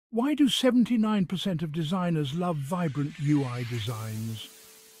Why do 79% of designers love vibrant UI designs?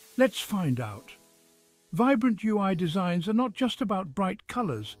 Let's find out. Vibrant UI designs are not just about bright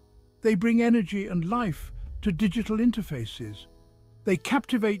colors. They bring energy and life to digital interfaces. They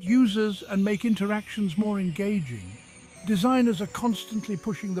captivate users and make interactions more engaging. Designers are constantly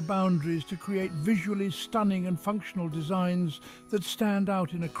pushing the boundaries to create visually stunning and functional designs that stand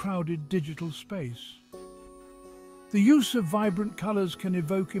out in a crowded digital space. The use of vibrant colors can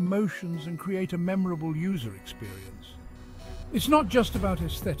evoke emotions and create a memorable user experience. It's not just about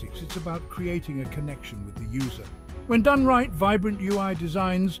aesthetics, it's about creating a connection with the user. When done right, vibrant UI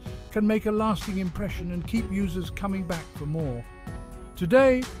designs can make a lasting impression and keep users coming back for more.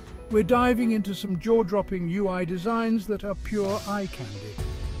 Today, we're diving into some jaw-dropping UI designs that are pure eye candy.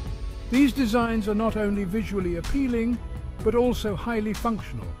 These designs are not only visually appealing, but also highly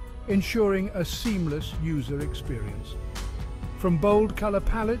functional, ensuring a seamless user experience. From bold color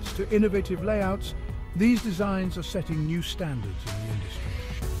palettes to innovative layouts, these designs are setting new standards in the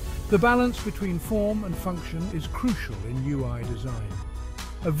industry. The balance between form and function is crucial in UI design.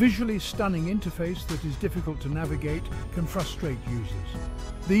 A visually stunning interface that is difficult to navigate can frustrate users.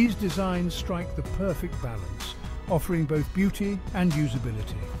 These designs strike the perfect balance, offering both beauty and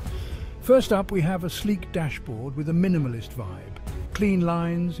usability. First up, we have a sleek dashboard with a minimalist vibe. Clean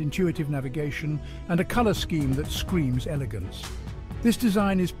lines, intuitive navigation, and a color scheme that screams elegance. This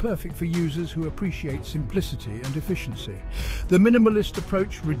design is perfect for users who appreciate simplicity and efficiency. The minimalist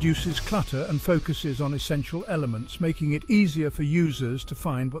approach reduces clutter and focuses on essential elements, making it easier for users to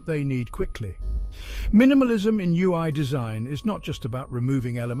find what they need quickly. Minimalism in UI design is not just about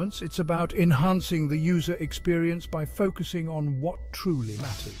removing elements, it's about enhancing the user experience by focusing on what truly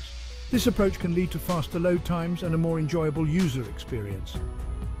matters. This approach can lead to faster load times and a more enjoyable user experience.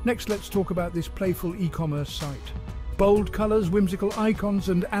 Next, let's talk about this playful e-commerce site. Bold colors, whimsical icons,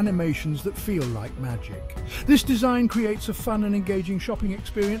 and animations that feel like magic. This design creates a fun and engaging shopping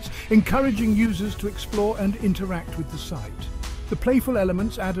experience, encouraging users to explore and interact with the site. The playful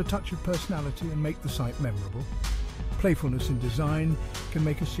elements add a touch of personality and make the site memorable. Playfulness in design can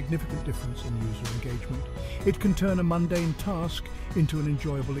make a significant difference in user engagement. It can turn a mundane task into an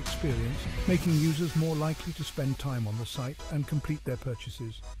enjoyable experience, making users more likely to spend time on the site and complete their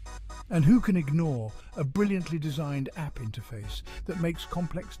purchases. And who can ignore a brilliantly designed app interface that makes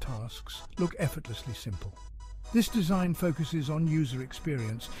complex tasks look effortlessly simple? This design focuses on user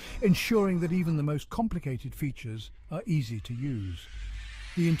experience, ensuring that even the most complicated features are easy to use.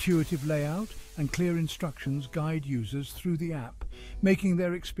 The intuitive layout and clear instructions guide users through the app, making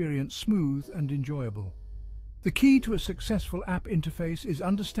their experience smooth and enjoyable. The key to a successful app interface is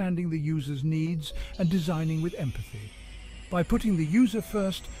understanding the user's needs and designing with empathy. By putting the user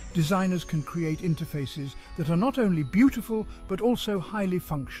first, designers can create interfaces that are not only beautiful, but also highly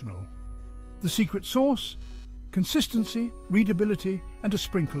functional. The secret sauce? Consistency, readability, and a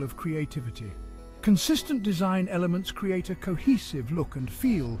sprinkle of creativity. Consistent design elements create a cohesive look and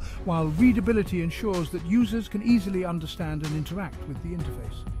feel, while readability ensures that users can easily understand and interact with the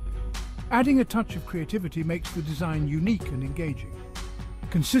interface. Adding a touch of creativity makes the design unique and engaging.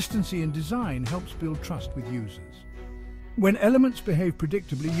 Consistency in design helps build trust with users. When elements behave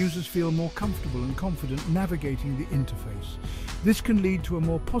predictably, users feel more comfortable and confident navigating the interface. This can lead to a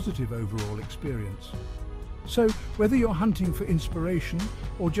more positive overall experience. So, whether you're hunting for inspiration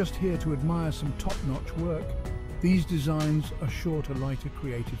or just here to admire some top-notch work, these designs are sure to light a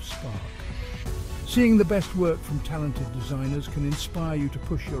creative spark. Seeing the best work from talented designers can inspire you to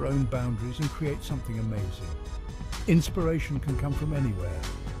push your own boundaries and create something amazing. Inspiration can come from anywhere,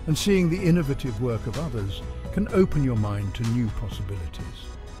 and seeing the innovative work of others can open your mind to new possibilities.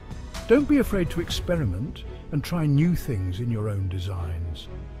 Don't be afraid to experiment and try new things in your own designs.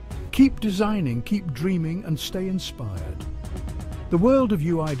 Keep designing, keep dreaming, and stay inspired. The world of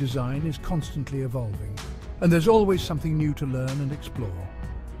UI design is constantly evolving, and there's always something new to learn and explore.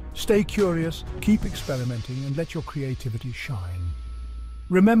 Stay curious, keep experimenting, and let your creativity shine.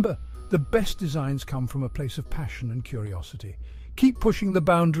 Remember, the best designs come from a place of passion and curiosity. Keep pushing the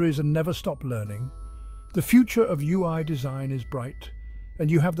boundaries and never stop learning. The future of UI design is bright,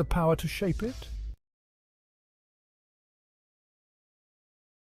 and you have the power to shape it.